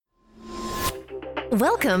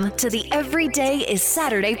Welcome to the Everyday is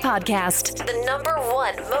Saturday podcast, the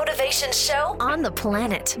 #1 motivation show on the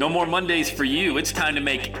planet. No more Mondays for you. It's time to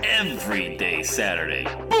make every day Saturday.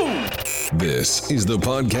 Boom! This is the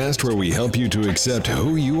podcast where we help you to accept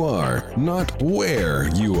who you are, not where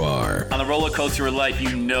you are. On the roller coaster of life,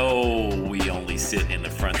 you know we only sit in the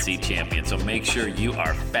front seat, champion. So make sure you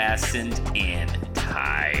are fastened in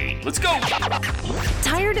tight. Let's go!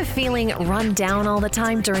 Tired of feeling run down all the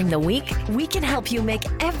time during the week? We can help you make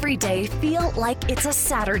every day feel like it's a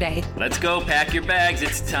Saturday. Let's go, pack your bags.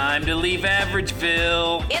 It's time to leave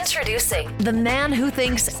Averageville. Introducing the man who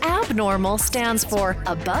thinks abnormal stands for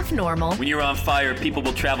above normal. When you're on fire, people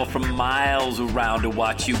will travel from miles around to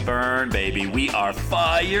watch you burn, baby. We are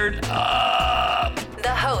fired up. The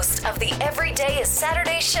host of the Everyday is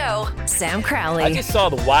Saturday show, Sam Crowley. I just saw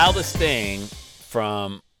the wildest thing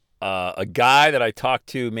from a guy that I talked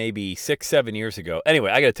to maybe 6-7 years ago.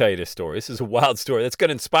 Anyway, I got to tell you this story. This is a wild story that's going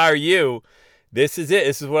to inspire you. This is it.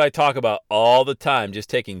 This is what I talk about all the time, just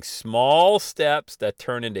taking small steps that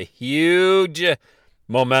turn into huge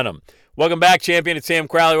momentum. Welcome back, champion. It's Sam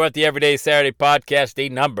Crowley. We're at the Everyday Saturday podcast, the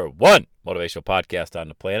 #1 motivational podcast on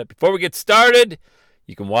the planet. Before we get started,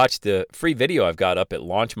 you can watch the free video I've got up at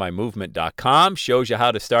launchmymovement.com. Shows you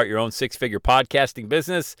how to start your own six-figure podcasting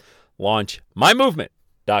business.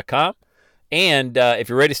 Launchmymovement.com. And if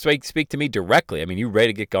you're ready to speak to me directly, you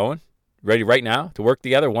ready to get going? Ready right now to work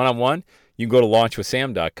together one-on-one? You can go to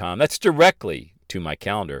launchwithsam.com. That's directly to my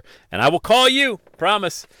calendar. And I will call you,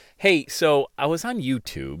 promise. Hey, so I was on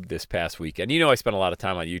YouTube this past weekend. You know I spent a lot of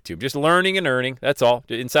time on YouTube, just learning and earning. That's all.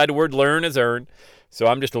 Inside the word learn is earn. So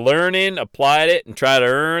I'm just learning, applied it, and try to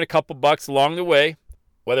earn a couple bucks along the way.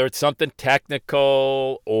 Whether it's something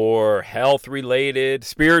technical or health-related,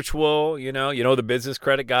 spiritual, you know the business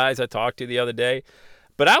credit guys I talked to the other day.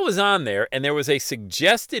 But I was on there, and there was a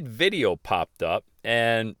suggested video popped up,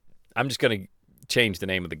 and I'm just going to change the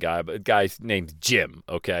name of the guy, but the guy's name's Jim,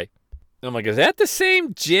 okay? And I'm like, is that the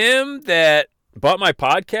same Jim that bought my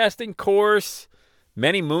podcasting course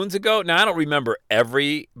many moons ago? Now, I don't remember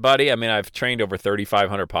everybody. I've trained over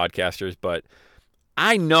 3,500 podcasters, but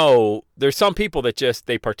I know there's some people that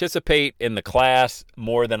they participate in the class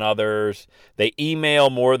more than others. They email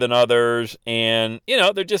more than others, and,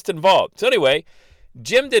 they're just involved. So anyway,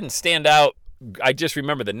 Jim didn't stand out. I just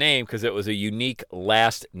remember the name because it was a unique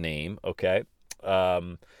last name, okay?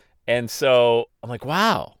 And so I'm like,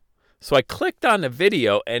 wow. So I clicked on the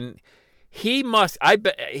video, and he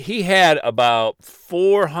had about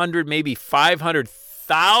 400, maybe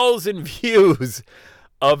 500,000 views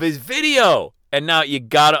of his video. And now you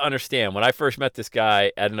got to understand, when I first met this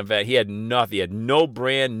guy at an event, he had nothing. He had no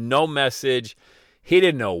brand, no message. He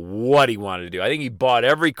didn't know what he wanted to do. I think he bought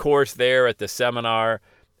every course there at the seminar,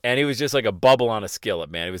 and he was just like a bubble on a skillet,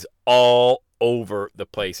 man. He was all over the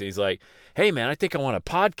place. And he's like, hey, man, I think I want a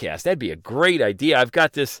podcast. That'd be a great idea. I've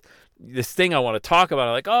got this thing I want to talk about.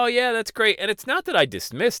 I'm like, oh, yeah, that's great. And it's not that I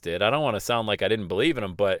dismissed it. I don't want to sound like I didn't believe in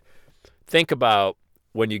him, but think about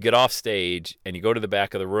when you get off stage and you go to the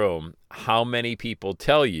back of the room, how many people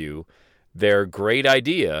tell you their great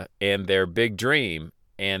idea and their big dream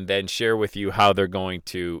and then share with you how they're going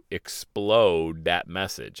to explode that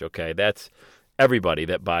message, okay? That's everybody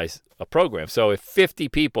that buys a program. So if 50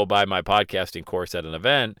 people buy my podcasting course at an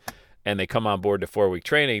event and they come on board to 4-week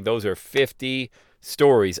training, those are 50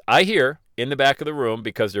 stories I hear in the back of the room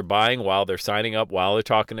because they're buying while they're signing up, while they're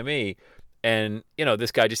talking to me. And,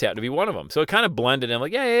 this guy just happened to be one of them. So it kind of blended in. I'm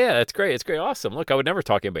like, yeah, that's great. It's great. Awesome. Look, I would never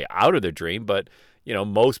talk anybody out of their dream, but,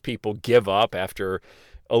 most people give up after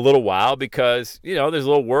a little while because, there's a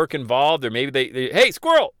little work involved, or maybe they hey,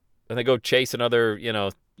 squirrel, and they go chase another,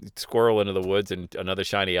 squirrel into the woods and another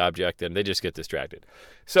shiny object, and they just get distracted.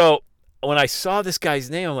 So when I saw this guy's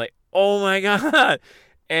name, I'm like, oh my God.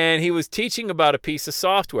 And he was teaching about a piece of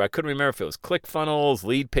software. I couldn't remember if it was ClickFunnels,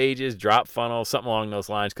 Lead Pages, Drop Funnel, something along those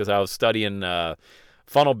lines, because I was studying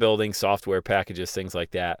funnel building, software packages, things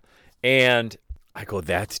like that. And I go,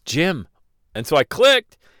 that's Jim. And so I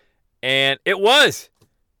clicked, and it was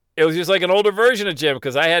just like an older version of Jim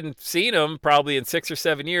because I hadn't seen him probably in 6 or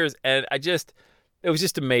 7 years. And it was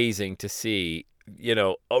just amazing to see,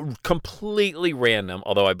 a completely random,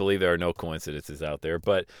 although I believe there are no coincidences out there,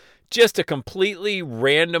 but just a completely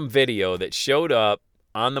random video that showed up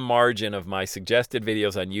on the margin of my suggested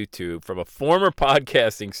videos on YouTube from a former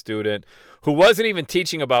podcasting student who wasn't even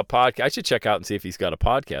teaching about podcast. I should check out and see if he's got a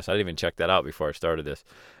podcast. I didn't even check that out before I started this.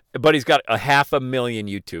 But he's got 500,000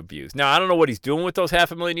 YouTube views. Now, I don't know what he's doing with those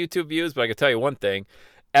 500,000 YouTube views, but I can tell you one thing.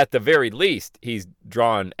 At the very least, he's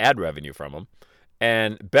drawn ad revenue from them.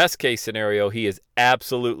 And best case scenario, he is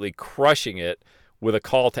absolutely crushing it with a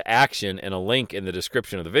call to action and a link in the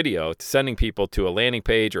description of the video to sending people to a landing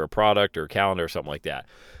page or a product or a calendar or something like that.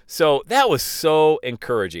 So that was so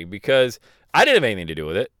encouraging because I didn't have anything to do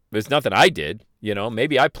with it. There's nothing I did.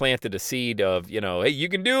 Maybe I planted a seed of, hey, you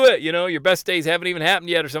can do it. Your best days haven't even happened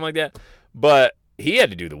yet or something like that. But he had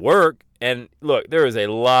to do the work. And look, there is a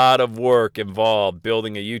lot of work involved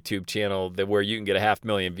building a YouTube channel where you can get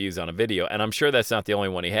 500,000 views on a video. And I'm sure that's not the only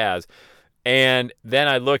one he has. And then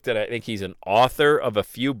I looked at, I think he's an author of a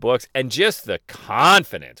few books, and just the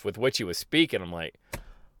confidence with which he was speaking, I'm like,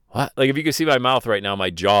 what? Like, if you can see my mouth right now, my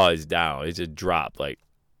jaw is down. It just dropped. Like,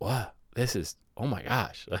 what? Oh my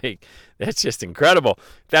gosh. Like, that's just incredible.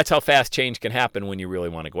 That's how fast change can happen when you really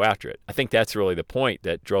want to go after it. I think that's really the point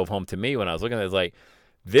that drove home to me when I was looking at it. It's like,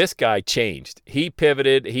 this guy changed. He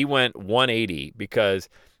pivoted. He went 180 because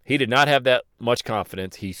he did not have that much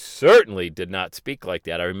confidence. He certainly did not speak like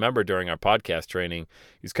that. I remember during our podcast training,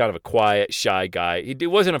 he was kind of a quiet, shy guy. He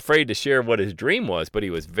wasn't afraid to share what his dream was, but he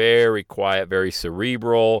was very quiet, very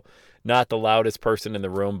cerebral, not the loudest person in the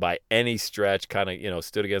room by any stretch, kind of,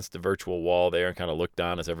 stood against the virtual wall there and kind of looked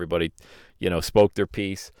on as everybody, spoke their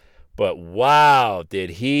piece. But wow,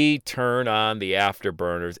 did he turn on the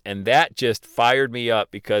afterburners. And that just fired me up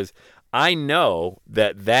because I know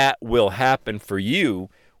that will happen for you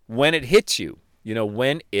when it hits you,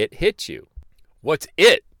 when it hits you. What's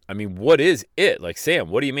it? I mean, what is it? Like, Sam,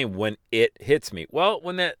 what do you mean when it hits me? Well,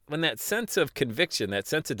 when that sense of conviction, that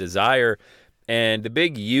sense of desire, and the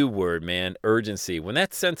big U word, man, urgency, when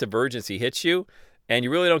that sense of urgency hits you and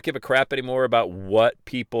you really don't give a crap anymore about what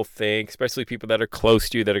people think, especially people that are close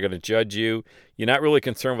to you that are going to judge you, you're not really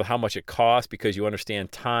concerned with how much it costs because you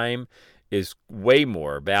understand time is way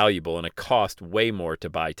more valuable and it costs way more to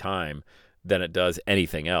buy time than it does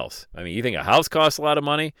anything else. I mean, you think a house costs a lot of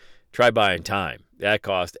money? Try buying time. That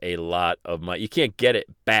costs a lot of money. You can't get it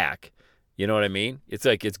back. You know what I mean? It's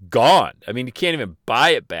like it's gone. I mean, you can't even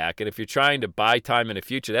buy it back. And if you're trying to buy time in the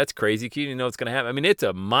future, that's crazy. You can't even know what's going to happen. I mean, it's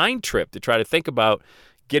a mind trip to try to think about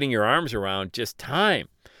getting your arms around just time.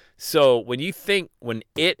 So when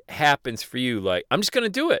it happens for you, like, I'm just going to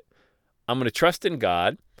do it. I'm going to trust in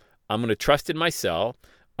God. I'm going to trust in myself.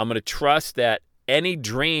 I'm going to trust that any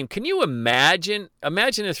dream. Can you imagine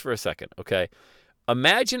this for a second, okay?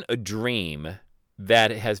 Imagine a dream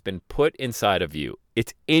that has been put inside of you.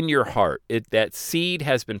 It's in your heart. That seed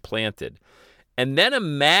has been planted. And then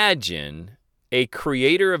imagine a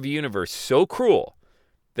creator of the universe so cruel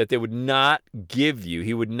that he would not give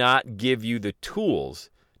you the tools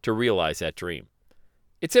to realize that dream.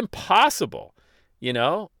 It's impossible.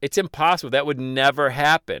 It's impossible. That would never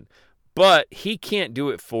happen. But he can't do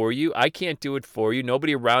it for you. I can't do it for you.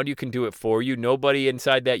 Nobody around you can do it for you. Nobody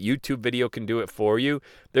inside that YouTube video can do it for you.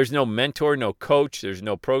 There's no mentor, no coach. There's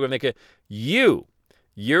no program that can.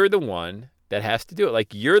 You're the one that has to do it.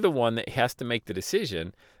 Like, you're the one that has to make the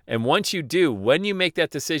decision. And once you do, when you make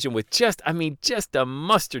that decision with just a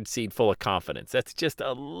mustard seed full of confidence, that's just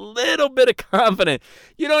a little bit of confidence.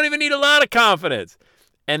 You don't even need a lot of confidence.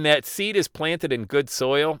 And that seed is planted in good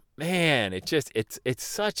soil, man, it's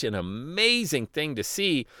such an amazing thing to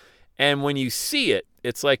see. And when you see it,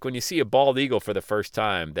 it's like when you see a bald eagle for the first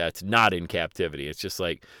time that's not in captivity. It's just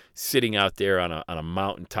like sitting out there on a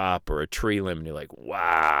mountaintop or a tree limb, and you're like,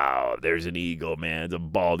 wow, there's an eagle, man. It's a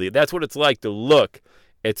bald eagle. That's what it's like to look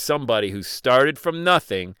at somebody who started from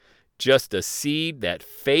nothing, just a seed, that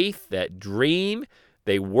faith, that dream.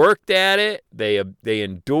 They worked at it. They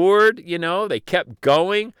endured, they kept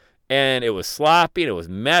going, and it was sloppy, and it was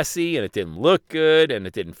messy, and it didn't look good, and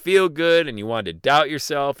it didn't feel good, and you wanted to doubt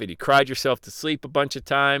yourself, and you cried yourself to sleep a bunch of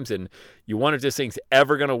times, and you wondered if this thing's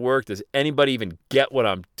ever going to work. Does anybody even get what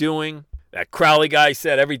I'm doing? That Crowley guy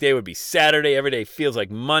said every day would be Saturday. Every day feels like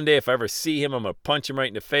Monday. If I ever see him, I'm going to punch him right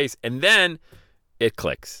in the face. And then it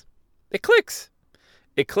clicks. It clicks.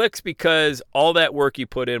 It clicks because all that work you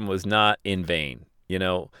put in was not in vain.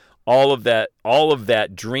 All of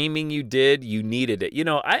that dreaming you did, you needed it.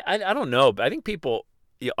 I don't know, but I think people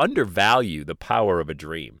undervalue the power of a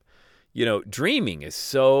dream. Dreaming is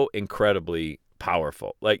so incredibly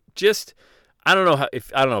powerful. Like, I don't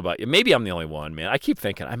know about you. Maybe I'm the only one, man. I keep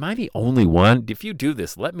thinking, am I the only one? If you do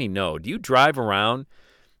this, let me know. Do you drive around?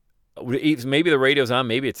 Maybe the radio's on,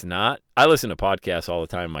 maybe it's not. I listen to podcasts all the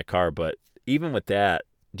time in my car, but even with that,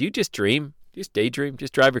 do you just dream? Just daydream?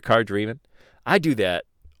 Just drive your car dreaming? I do that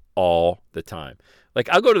all the time. Like,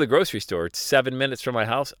 I'll go to the grocery store. It's 7 minutes from my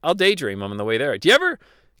house. I'll daydream. I'm on the way there. Do you ever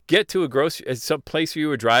get to some place where you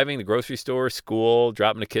were driving, the grocery store, school,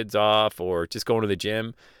 dropping the kids off, or just going to the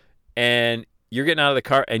gym, and you're getting out of the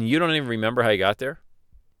car and you don't even remember how you got there?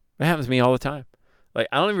 That happens to me all the time. Like,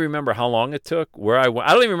 I don't even remember how long it took, where I went.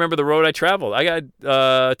 I don't even remember the road I traveled. I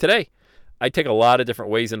got today. I take a lot of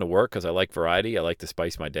different ways into work because I like variety. I like to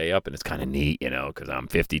spice my day up, and it's kind of neat, because I'm a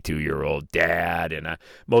 52-year-old dad, and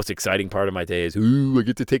most exciting part of my day is, I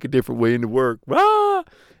get to take a different way into work. Ah!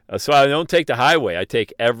 So I don't take the highway. I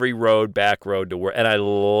take every back road to work, and I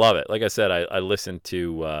love it. Like I said, I listen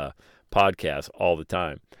to podcasts all the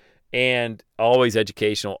time, and always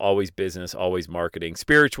educational, always business, always marketing,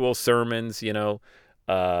 spiritual sermons,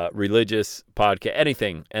 religious podcast,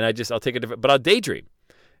 anything. And I'll take a different, but I'll daydream.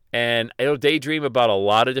 And I'll daydream about a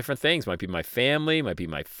lot of different things. Might be my family, might be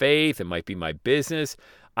my faith, it might be my business.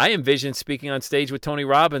 I envisioned speaking on stage with Tony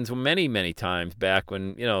Robbins many, many times back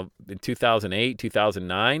when, in 2008,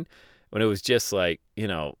 2009, when it was just like,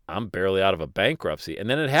 I'm barely out of a bankruptcy. And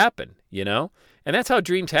then it happened, And that's how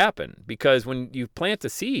dreams happen. Because when you plant a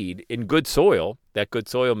seed in good soil, that good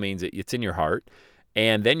soil means that it's in your heart,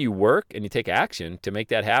 and then you work and you take action to make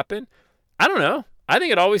that happen. I don't know. I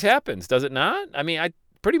think it always happens. Does it not? I mean,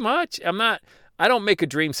 pretty much. I don't make a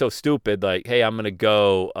dream so stupid like, hey, I'm going to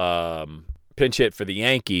go pinch hit for the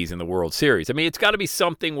Yankees in the World Series. I mean, it's got to be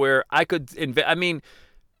something where I could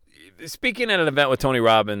speaking at an event with Tony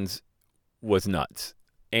Robbins was nuts.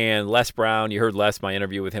 And Les Brown, you heard Les, my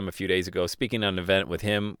interview with him a few days ago, speaking at an event with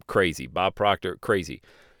him, crazy. Bob Proctor, crazy.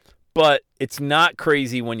 But it's not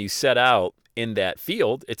crazy when you set out in that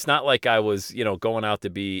field. It's not like I was, going out to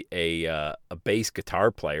be a bass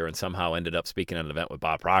guitar player and somehow ended up speaking at an event with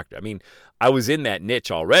Bob Proctor. I mean, I was in that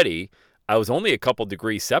niche already. I was only a couple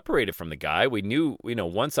degrees separated from the guy. We knew,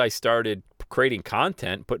 once I started creating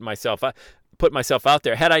content, put myself out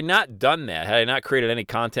there. Had I not done that, had I not created any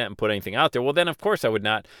content and put anything out there, well, then of course I would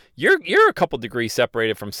not. You're a couple degrees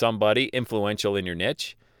separated from somebody influential in your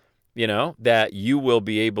niche, that you will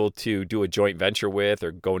be able to do a joint venture with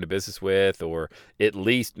or go into business with, or at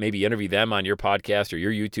least maybe interview them on your podcast or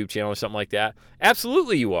your YouTube channel or something like that.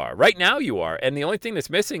 Absolutely you are. Right now you are. And the only thing that's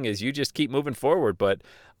missing is you just keep moving forward. But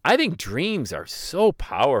I think dreams are so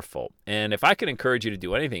powerful. And if I could encourage you to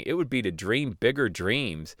do anything, it would be to dream bigger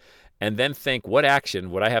dreams and then think, what action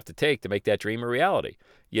would I have to take to make that dream a reality?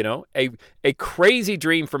 A crazy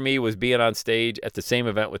dream for me was being on stage at the same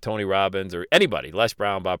event with Tony Robbins or anybody, Les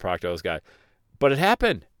Brown, Bob Proctor, those guys. But it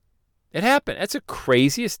happened. It happened. That's the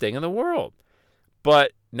craziest thing in the world.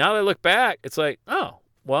 But now that I look back, it's like, oh,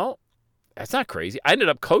 well, that's not crazy. I ended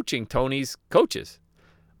up coaching Tony's coaches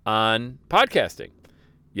on podcasting.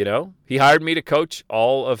 He hired me to coach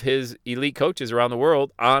all of his elite coaches around the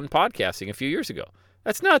world on podcasting a few years ago.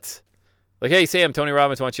 That's nuts. Like, hey, Sam, Tony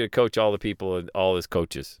Robbins wants you to coach all the people and all his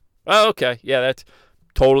coaches. Oh, okay. Yeah, that's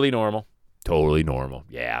totally normal. Totally normal.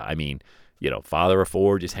 Yeah, I mean, father of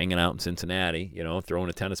four, just hanging out in Cincinnati, throwing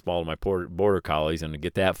a tennis ball to my border collies and to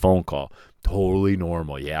get that phone call. Totally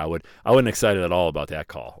normal. Yeah, I wasn't excited at all about that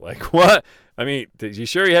call. Like, what? I mean, you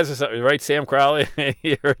sure he has the right Sam Crowley?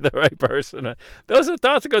 You're the right person. Those are the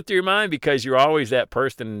thoughts that go through your mind because you're always that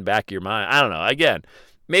person in the back of your mind. I don't know. Again,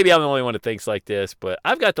 maybe I'm the only one that thinks like this, but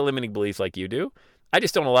I've got the limiting beliefs like you do. I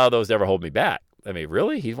just don't allow those to ever hold me back. I mean,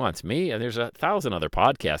 really? He wants me? And there's 1,000 other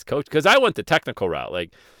podcast coaches. Because I went the technical route.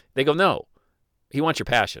 Like, they go, no, he wants your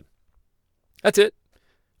passion. That's it.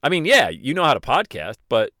 I mean, yeah, you know how to podcast,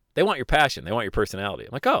 but they want your passion. They want your personality.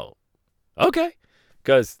 I'm like, oh, okay.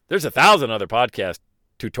 Because there's 1,000 other podcast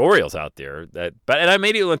tutorials out there. And I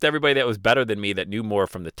immediately went to everybody that was better than me that knew more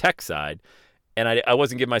from the tech side. And I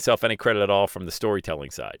wasn't giving myself any credit at all from the storytelling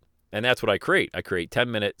side. And that's what I create. I create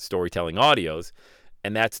 10-minute storytelling audios,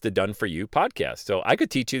 and that's the Done For You podcast. So I could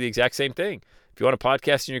teach you the exact same thing. If you want to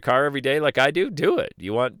podcast in your car every day like I do it.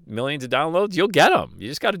 You want millions of downloads? You'll get them. You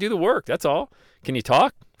just got to do the work. That's all. Can you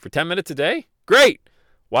talk for 10 minutes a day? Great.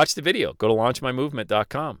 Watch the video. Go to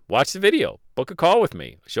launchmymovement.com. Watch the video. Book a call with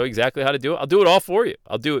me. I'll show you exactly how to do it. I'll do it all for you.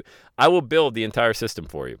 I will build the entire system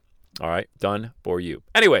for you. All right? Done for you.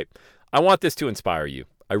 Anyway, I want this to inspire you.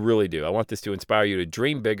 I really do. I want this to inspire you to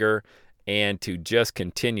dream bigger and to just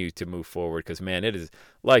continue to move forward because, man,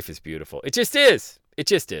 life is beautiful. It just is. It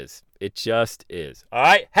just is. It just is. All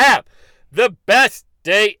right? Have the best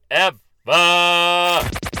day ever.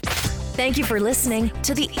 Thank you for listening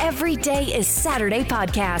to the Every Day is Saturday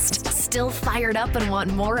podcast. Still fired up and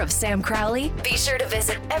want more of Sam Crowley? Be sure to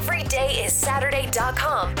visit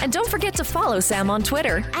everydayissaturday.com. And don't forget to follow Sam on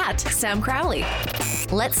Twitter @Sam Crowley.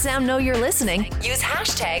 Let Sam know you're listening. Use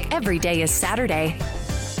hashtag EverydayIsSaturday.